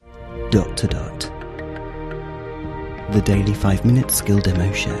Dot to Dot, the daily 5-minute skill demo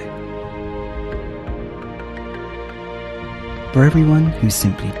show. For everyone who's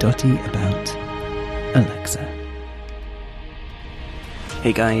simply dotty about Alexa.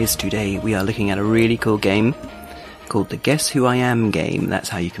 Hey guys, today we are looking at a really cool game called the Guess Who I Am game. That's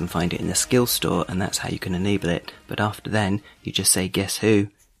how you can find it in the skill store, and that's how you can enable it. But after then, you just say Guess Who.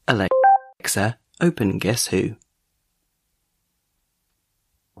 Alexa, open Guess Who.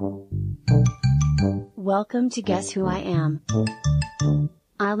 Welcome to Guess Who I Am.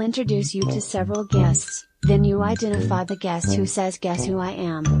 I'll introduce you to several guests, then you identify the guest who says Guess Who I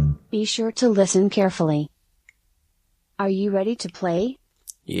Am. Be sure to listen carefully. Are you ready to play?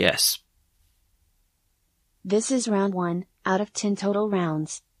 Yes. This is round 1, out of 10 total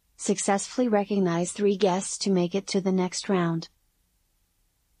rounds. Successfully recognize 3 guests to make it to the next round.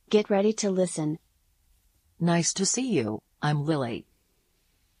 Get ready to listen. Nice to see you, I'm Lily.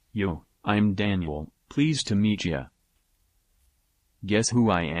 Yo, I'm Daniel, pleased to meet ya. Guess who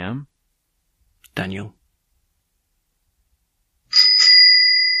I am? Daniel.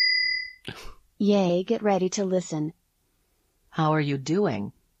 Yay, get ready to listen. How are you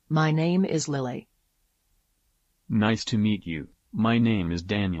doing? My name is Lily. Nice to meet you, my name is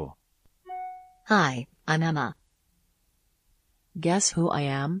Daniel. Hi, I'm Emma. Guess who I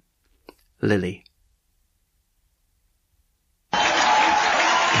am? Lily.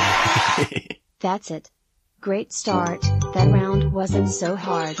 That's it. Great start, that round wasn't so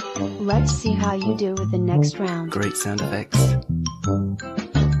hard. Let's see how you do with the next round. Great sound effects.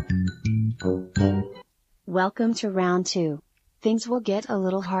 Welcome to round 2. Things will get a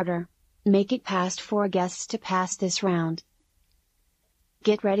little harder. Make it past 4 guests to pass this round.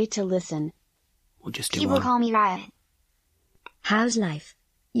 Get ready to listen. We'll just do People one. call me Ryan. How's life?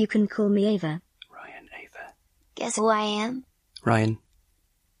 You can call me Ava. Ryan, Ava. Guess who I am? Ryan.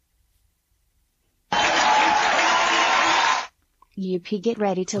 Yuppie, get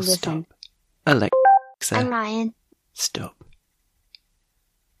ready to listen. Stop. Alexa. I'm Ryan. Stop.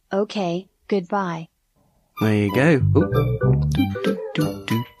 Okay, goodbye. There you go.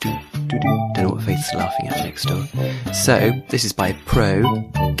 Don't know what Faith is laughing at next door. So, this is by Pro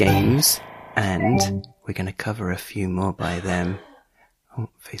Games, and we're going to cover a few more by them. Oh,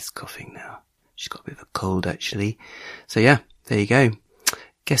 Faith's coughing now. She's got a bit of a cold, actually. So yeah, there you go.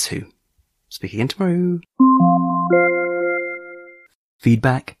 Guess Who? Speak again tomorrow.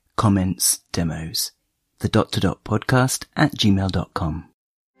 Feedback, comments, demos. The Dot to Dot podcast at gmail.com.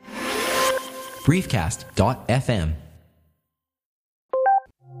 Briefcast.fm.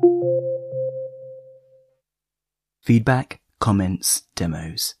 Feedback, comments,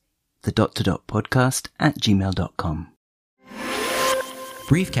 demos. The Dot to Dot podcast at gmail.com.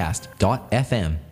 Briefcast.fm.